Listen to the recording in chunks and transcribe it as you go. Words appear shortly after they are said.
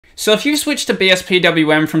So if you switch to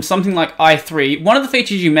Bspwm from something like i3, one of the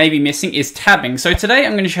features you may be missing is tabbing. So today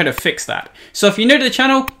I'm going to show you how to fix that. So if you're new to the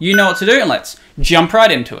channel, you know what to do, and let's jump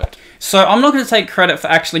right into it. So I'm not going to take credit for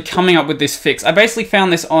actually coming up with this fix. I basically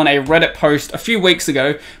found this on a Reddit post a few weeks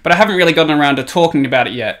ago, but I haven't really gotten around to talking about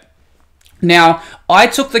it yet. Now, I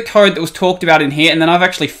took the code that was talked about in here, and then I've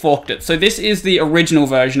actually forked it. So this is the original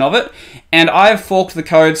version of it, and I've forked the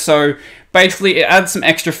code, so basically it adds some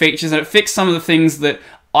extra features, and it fixed some of the things that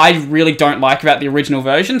I really don't like about the original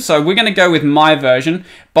version. So we're going to go with my version,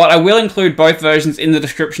 but I will include both versions in the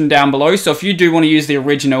description down below. So if you do want to use the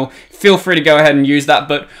original, feel free to go ahead and use that,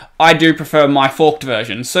 but I do prefer my forked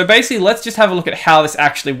version. So basically, let's just have a look at how this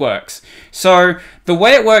actually works. So the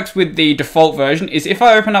way it works with the default version is if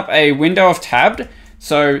I open up a window of tabbed,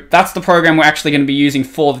 so that's the program we're actually going to be using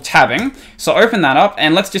for the tabbing. So open that up,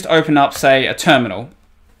 and let's just open up, say, a terminal.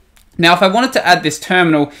 Now, if I wanted to add this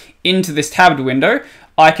terminal into this tabbed window,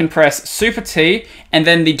 I can press Super T, and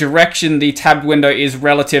then the direction the tabbed window is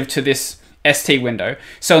relative to this ST window.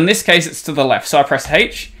 So in this case, it's to the left. So I press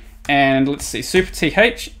H, and let's see, Super T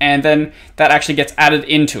H, and then that actually gets added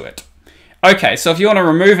into it. Okay, so if you want to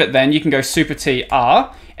remove it, then you can go Super T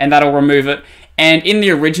R, and that'll remove it. And in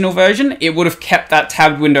the original version, it would have kept that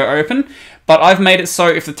tabbed window open, but I've made it so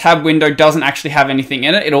if the tabbed window doesn't actually have anything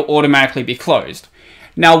in it, it'll automatically be closed.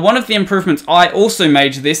 Now, one of the improvements I also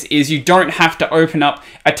made to this is you don't have to open up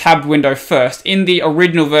a tabbed window first. In the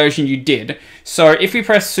original version, you did. So if we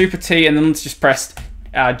press Super T and then let's just press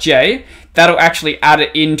J, that'll actually add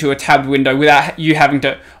it into a tabbed window without you having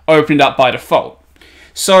to open it up by default.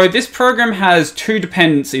 So this program has two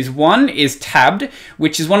dependencies. One is tabbed,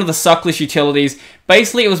 which is one of the Suckless utilities.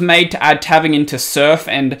 Basically, it was made to add tabbing into Surf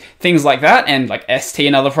and things like that, and like ST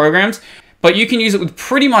and other programs. But you can use it with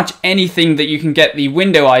pretty much anything that you can get the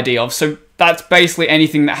window ID of. So that's basically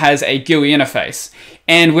anything that has a GUI interface.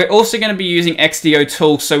 And we're also going to be using XDO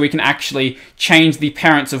tool so we can actually change the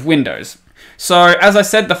parents of windows. So as I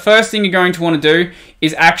said, the first thing you're going to want to do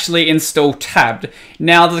is actually install tabbed.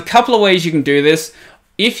 Now, there's a couple of ways you can do this.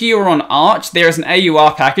 If you're on Arch, there is an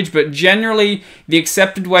AUR package, but generally the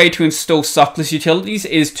accepted way to install Suckless utilities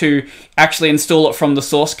is to actually install it from the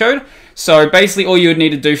source code. So basically all you would need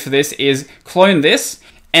to do for this is clone this,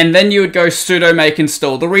 and then you would go sudo make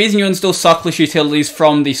install. The reason you install Suckless utilities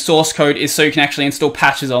from the source code is so you can actually install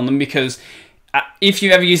patches on them, because if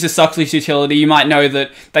you ever use a Suckless utility, you might know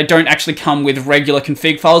that they don't actually come with regular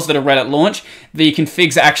config files that are read at launch. The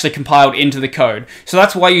configs are actually compiled into the code. So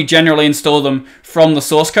that's why you generally install them from the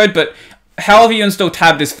source code, but however you install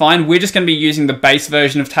tabbed is fine. We're just going to be using the base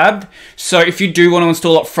version of tabbed. So if you do want to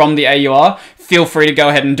install it from the AUR, feel free to go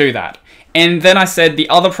ahead and do that. And then I said the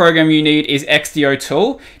other program you need is XDO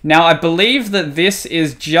tool. Now I believe that this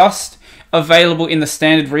is just available in the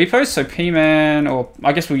standard repos, so pman, or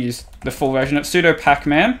I guess we'll use the full version of sudo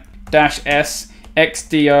pacman-s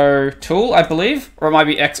xdo tool, I believe, or it might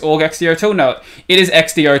be xorg xdo tool. No, it is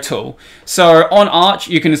xdo tool. So on Arch,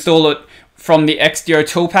 you can install it from the XDO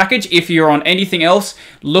tool package. If you're on anything else,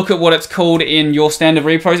 look at what it's called in your standard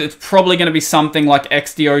repos. It's probably going to be something like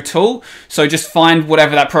XDO tool. So just find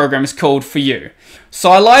whatever that program is called for you. So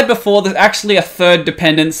I lied before, there's actually a third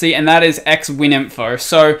dependency, and that is xwininfo.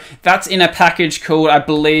 So that's in a package called, I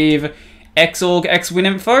believe, xorg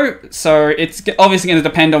xwininfo. So it's obviously going to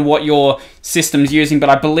depend on what your system's using, but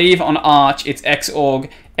I believe on Arch it's xorg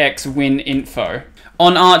xwininfo.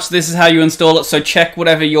 On Arch, this is how you install it, so check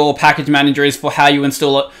whatever your package manager is for how you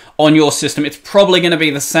install it on your system. It's probably going to be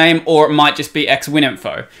the same, or it might just be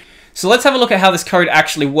xwininfo. So let's have a look at how this code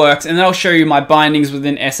actually works, and then I'll show you my bindings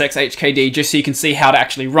within SXHKD just so you can see how to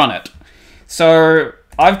actually run it. So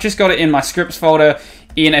I've just got it in my scripts folder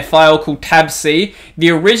in a file called tabc. The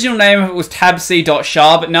original name of it was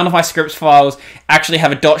tabc.shar, but none of my scripts files actually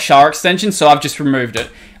have a .shar extension, so I've just removed it.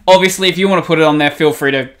 Obviously, if you want to put it on there, feel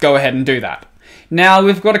free to go ahead and do that. Now,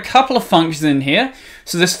 we've got a couple of functions in here.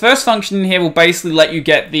 So this first function in here will basically let you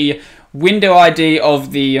get the window ID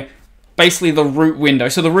of basically the root window.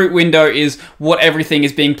 So the root window is what everything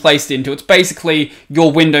is being placed into. It's basically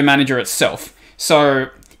your window manager itself. So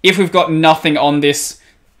if we've got nothing on this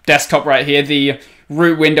desktop right here, the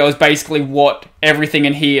root window is basically what everything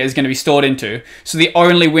in here is going to be stored into. So the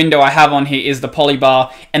only window I have on here is the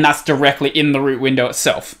polybar, and that's directly in the root window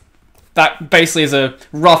itself. That basically is a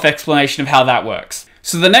rough explanation of how that works.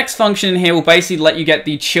 So the next function in here will basically let you get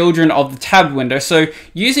the children of the tabbed window. So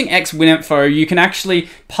using xwininfo, you can actually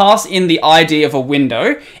pass in the ID of a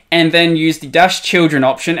window and then use the -children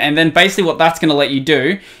option. And then basically what that's going to let you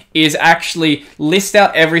do is actually list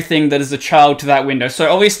out everything that is a child to that window.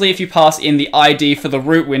 So obviously if you pass in the ID for the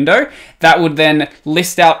root window, that would then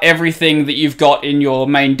list out everything that you've got in your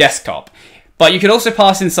main desktop. But you could also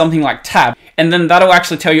pass in something like tab, and then that'll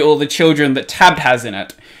actually tell you all the children that tabbed has in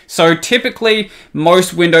it. So typically,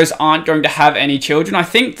 most windows aren't going to have any children. I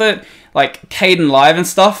think that like Kdenlive and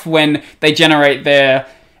stuff, when they generate their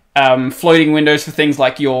floating windows for things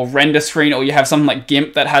like your render screen, or you have something like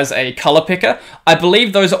GIMP that has a color picker, I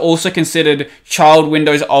believe those are also considered child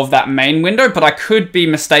windows of that main window, but I could be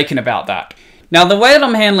mistaken about that. Now, the way that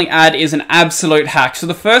I'm handling add is an absolute hack. So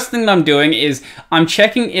the first thing that I'm doing is I'm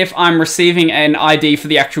checking if I'm receiving an ID for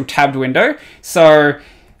the actual tabbed window. So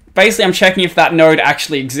basically, I'm checking if that node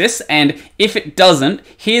actually exists, and if it doesn't,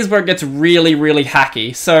 here's where it gets really, really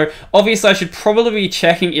hacky. So obviously, I should probably be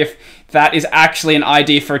checking if that is actually an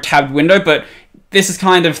ID for a tabbed window, but this is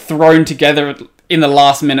kind of thrown together in the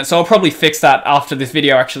last minute, so I'll probably fix that after this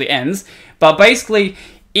video actually ends. But basically,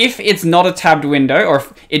 if it's not a tabbed window, or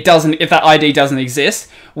if that ID doesn't exist,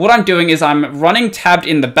 what I'm doing is I'm running tabbed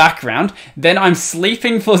in the background, then I'm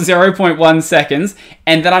sleeping for 0.1 seconds,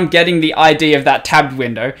 and then I'm getting the ID of that tabbed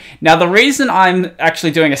window. Now, the reason I'm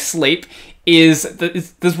actually doing a sleep is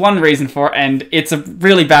there's one reason for it, and it's a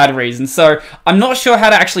really bad reason. So I'm not sure how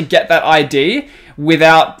to actually get that ID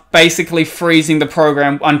without basically freezing the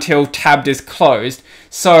program until tabbed is closed.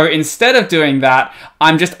 So instead of doing that,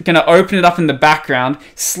 I'm just going to open it up in the background,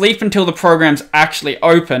 sleep until the program's actually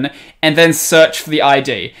open, and then search for the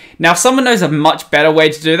ID. Now, if someone knows a much better way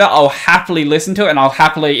to do that, I'll happily listen to it and I'll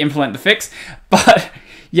happily implement the fix. But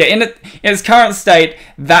yeah, in its current state,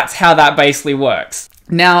 that's how that basically works.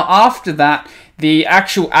 Now, after that, the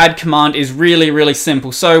actual add command is really, really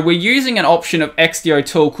simple. So we're using an option of XDO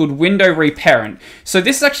tool called window reparent. So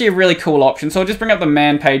this is actually a really cool option. So I'll just bring up the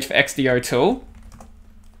man page for XDO tool.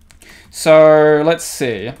 So let's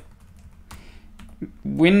see.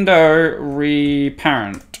 Window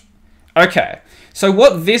reparent. Okay. So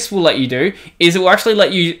what this will let you do is it will actually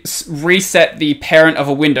let you reset the parent of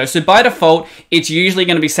a window. So by default, it's usually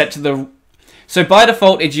going to be set to the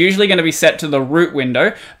root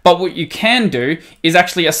window, but what you can do is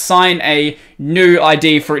actually assign a new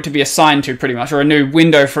ID for it to be assigned to, pretty much, or a new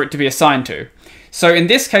window for it to be assigned to. So in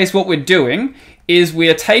this case, what we're doing is we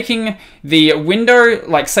are taking the window,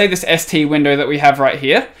 like say this ST window that we have right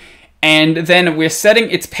here, and then we're setting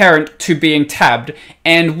its parent to being tabbed.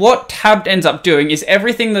 And what tabbed ends up doing is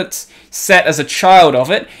everything that's set as a child of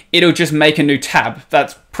it, it'll just make a new tab.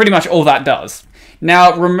 That's pretty much all that does.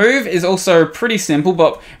 Now, remove is also pretty simple,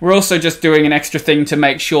 but we're also just doing an extra thing to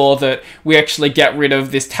make sure that we actually get rid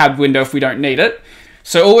of this tabbed window if we don't need it.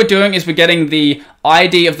 So all we're doing is we're getting the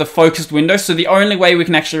ID of the focused window. So the only way we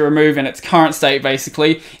can actually remove in its current state,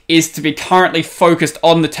 basically, is to be currently focused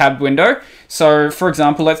on the tabbed window. So, for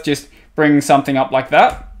example, let's just bring something up like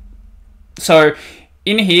that. So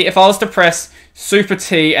in here, if I was to press Super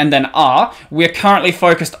T and then R, we're currently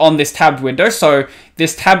focused on this tabbed window. So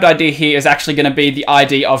this tabbed ID here is actually going to be the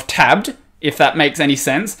ID of tabbed, if that makes any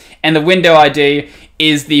sense. And the window ID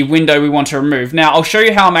is the window we want to remove. Now, I'll show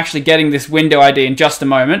you how I'm actually getting this window ID in just a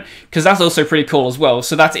moment, because that's also pretty cool as well.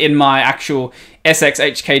 So that's in my actual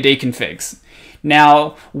SXHKD configs.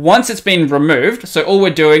 Now, once it's been removed, so all we're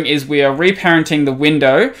doing is we are reparenting the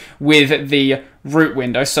window with the root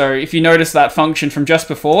window. So if you notice that function from just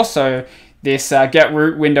before, so this get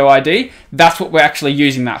root window ID, that's what we're actually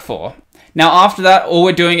using that for. Now, after that, all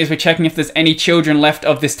we're doing is we're checking if there's any children left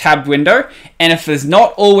of this tabbed window, and if there's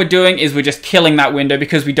not, all we're doing is we're just killing that window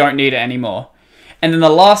because we don't need it anymore. And then the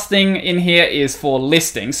last thing in here is for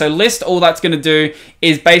listing. So list, all that's going to do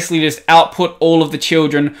is basically just output all of the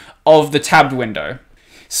children of the tabbed window.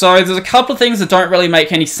 So there's a couple of things that don't really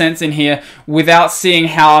make any sense in here without seeing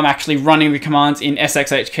how I'm actually running the commands in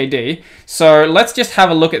SXHKD. So let's just have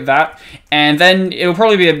a look at that, and then it'll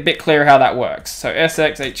probably be a bit clearer how that works. So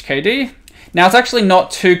SXHKD. Now, it's actually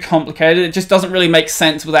not too complicated. It just doesn't really make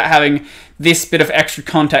sense without having this bit of extra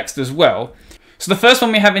context as well. So the first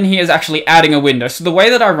one we have in here is actually adding a window. So the way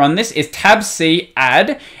that I run this is tab C,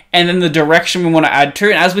 add, and then the direction we want to add to.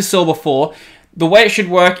 And as we saw before, the way it should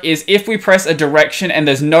work is if we press a direction and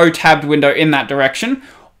there's no tabbed window in that direction,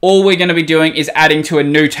 all we're going to be doing is adding to a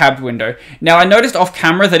new tabbed window. Now, I noticed off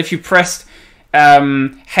camera that if you pressed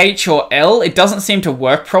H or L, it doesn't seem to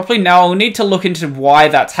work properly. Now, I'll need to look into why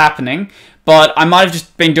that's happening, but I might have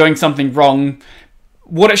just been doing something wrong.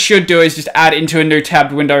 What it should do is just add into a new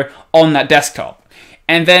tabbed window on that desktop.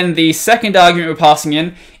 And then the second argument we're passing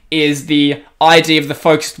in is the ID of the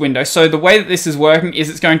focused window. So the way that this is working is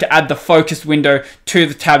it's going to add the focused window to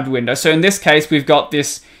the tabbed window. So in this case, we've got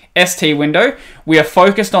this ST window. We are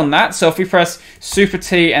focused on that. So if we press Super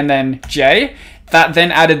T and then J, that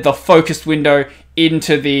then added the focused window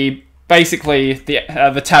into the basically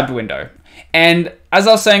the tabbed window. And as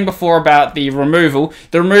I was saying before about the removal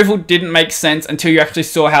didn't make sense until you actually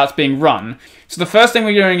saw how it's being run. So the first thing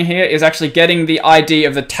we're doing here is actually getting the ID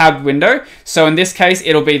of the tabbed window. So in this case,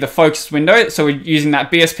 it'll be the focused window. So we're using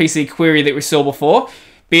that BSPC query that we saw before,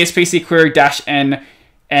 BSPC query -n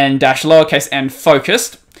and -lowercase n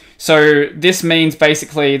focused. So this means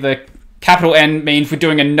basically the capital N means we're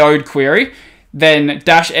doing a node query. Then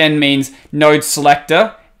 -n means node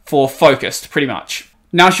selector for focused, pretty much.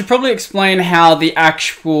 Now, I should probably explain how the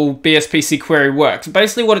actual BSPC query works.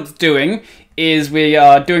 Basically, what it's doing is we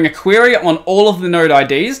are doing a query on all of the node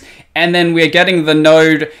IDs, and then we're getting the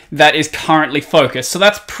node that is currently focused. So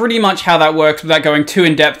that's pretty much how that works without going too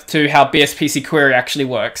in depth to how BSPC query actually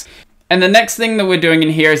works. And the next thing that we're doing in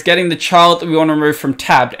here is getting the child that we want to remove from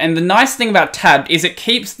tabbed. And the nice thing about tabbed is it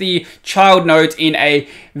keeps the child nodes in a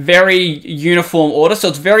very uniform order, so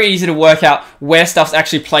it's very easy to work out where stuff's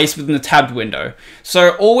actually placed within the tabbed window.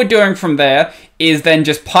 So all we're doing from there is then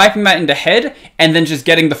just piping that into head and then just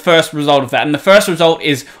getting the first result of that. And the first result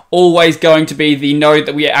is always going to be the node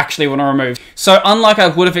that we actually want to remove. So unlike I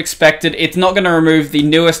would have expected, it's not going to remove the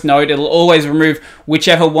newest node. It'll always remove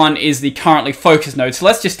whichever one is the currently focused node. So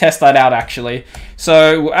let's just test that out actually.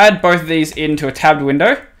 So we'll add both of these into a tabbed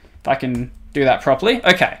window, if I can do that properly.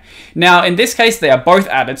 Okay, now in this case they are both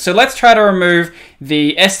added, so let's try to remove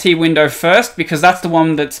the ST window first because that's the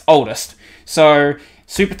one that's oldest. So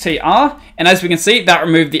Super TR, and as we can see that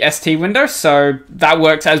removed the ST window, so that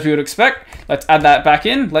works as we would expect. Let's add that back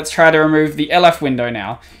in. Let's try to remove the LF window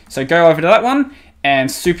now. So go over to that one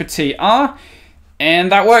and Super TR,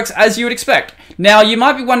 and that works as you would expect. Now, you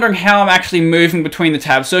might be wondering how I'm actually moving between the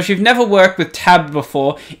tabs. So if you've never worked with tabbed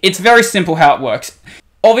before, it's very simple how it works.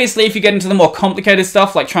 Obviously, if you get into the more complicated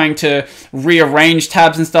stuff, like trying to rearrange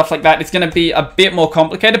tabs and stuff like that, it's going to be a bit more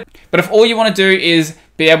complicated. But if all you want to do is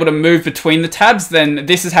be able to move between the tabs, then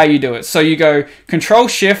this is how you do it. So you go Control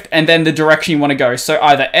Shift and then the direction you want to go. So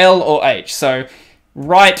either L or H. So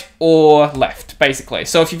right or left, basically.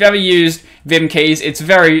 So if you've ever used Vim keys, it's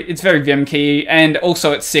very Vim key, and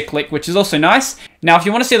also it's cyclic, which is also nice. Now, if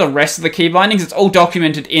you want to see the rest of the key bindings, it's all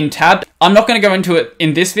documented in tab. I'm not going to go into it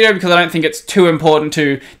in this video because I don't think it's too important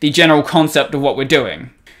to the general concept of what we're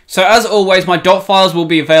doing. So as always, my dot files will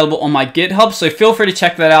be available on my GitHub, so feel free to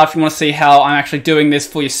check that out if you want to see how I'm actually doing this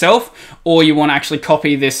for yourself, or you want to actually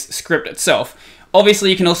copy this script itself.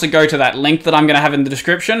 Obviously, you can also go to that link that I'm going to have in the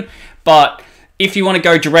description, but if you want to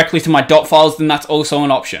go directly to my dot files, then that's also an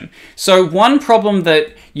option. So one problem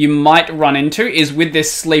that you might run into is with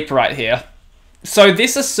this sleep right here. So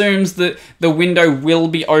this assumes that the window will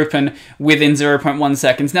be open within 0.1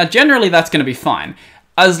 seconds. Now, generally, that's going to be fine,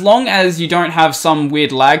 as long as you don't have some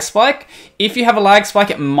weird lag spike. If you have a lag spike,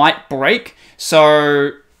 it might break. So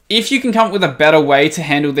if you can come up with a better way to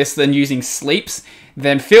handle this than using sleeps,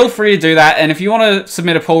 then feel free to do that. And if you want to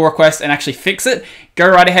submit a pull request and actually fix it, go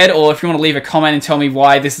right ahead. Or if you want to leave a comment and tell me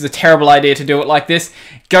why this is a terrible idea to do it like this,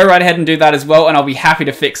 go right ahead and do that as well, and I'll be happy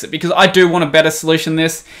to fix it, because I do want a better solution than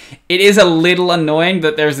this. It is a little annoying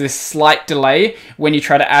that there's this slight delay when you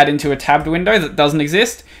try to add into a tabbed window that doesn't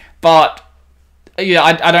exist, but yeah,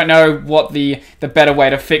 I don't know what the better way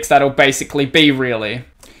to fix that will basically be, really.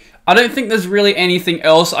 I don't think there's really anything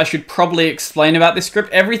else I should probably explain about this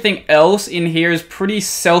script. Everything else in here is pretty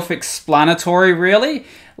self-explanatory, really.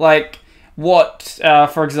 Like what,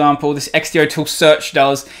 for example, this XDO tool search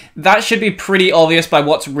does, that should be pretty obvious by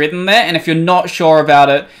what's written there. And if you're not sure about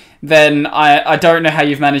it, then I don't know how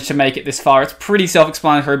you've managed to make it this far. It's pretty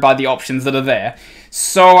self-explanatory by the options that are there.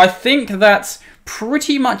 So I think that's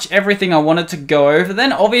pretty much everything I wanted to go over.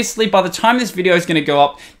 Then obviously by the time this video is going to go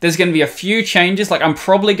up, there's going to be a few changes. Like I'm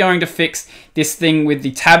probably going to fix this thing with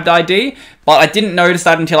the tabbed ID, but I didn't notice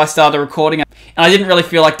that until I started recording, and I didn't really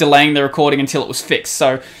feel like delaying the recording until it was fixed.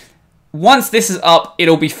 So once this is up,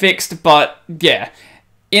 it'll be fixed, but yeah,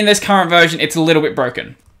 in this current version, it's a little bit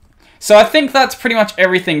broken. So I think that's pretty much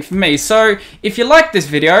everything for me. So if you liked this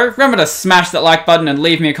video, remember to smash that like button and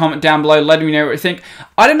leave me a comment down below letting me know what you think.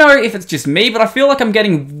 I don't know if it's just me, but I feel like I'm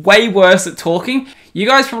getting way worse at talking. You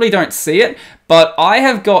guys probably don't see it, but I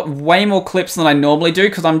have got way more clips than I normally do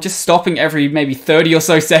because I'm just stopping every maybe 30 or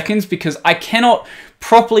so seconds because I cannot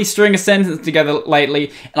properly string a sentence together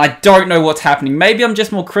lately, and I don't know what's happening. Maybe I'm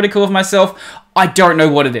just more critical of myself. I don't know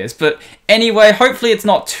what it is. But anyway, hopefully it's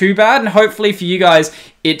not too bad, and hopefully for you guys,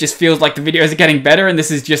 it just feels like the videos are getting better, and this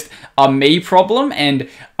is just a me problem, and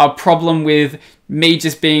a problem with me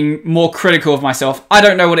just being more critical of myself. I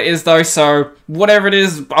don't know what it is though, so whatever it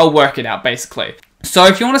is, I'll work it out basically. So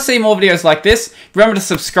if you want to see more videos like this, remember to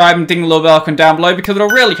subscribe and ding the little bell icon down below because it'll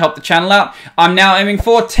really help the channel out. I'm now aiming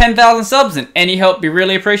for 10,000 subs and any help would be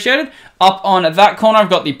really appreciated. Up on that corner, I've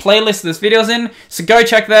got the playlist this video's in, so go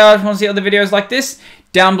check that out if you want to see other videos like this.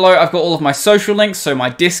 Down below, I've got all of my social links, so my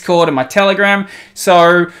Discord and my Telegram,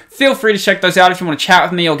 so feel free to check those out if you want to chat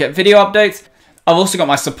with me or get video updates. I've also got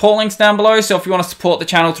my support links down below, so if you want to support the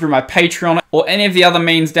channel through my Patreon or any of the other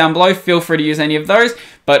means down below, feel free to use any of those.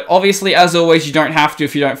 But obviously, as always, you don't have to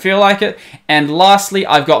if you don't feel like it. And lastly,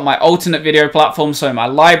 I've got my alternate video platform, so my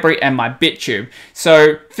library and my BitTube.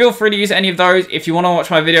 So feel free to use any of those if you want to watch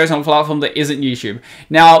my videos on a platform that isn't YouTube.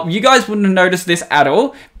 Now, you guys wouldn't have noticed this at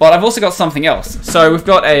all, but I've also got something else. So we've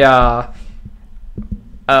got a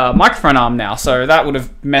microphone arm now, so that would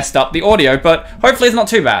have messed up the audio, but hopefully it's not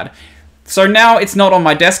too bad. So now it's not on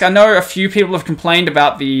my desk. I know a few people have complained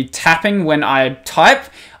about the tapping when I type.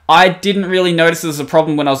 I didn't really notice this as a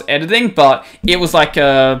problem when I was editing, but it was like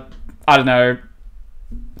a, I don't know,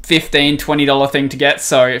 $15, $20 thing to get,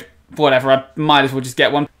 so whatever, I might as well just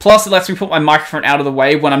get one. Plus, it lets me put my microphone out of the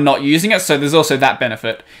way when I'm not using it, so there's also that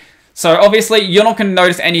benefit. So obviously, you're not going to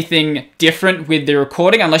notice anything different with the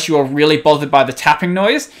recording unless you are really bothered by the tapping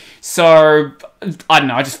noise. So, I don't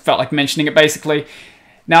know, I just felt like mentioning it basically.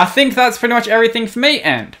 Now, I think that's pretty much everything for me,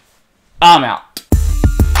 and I'm out.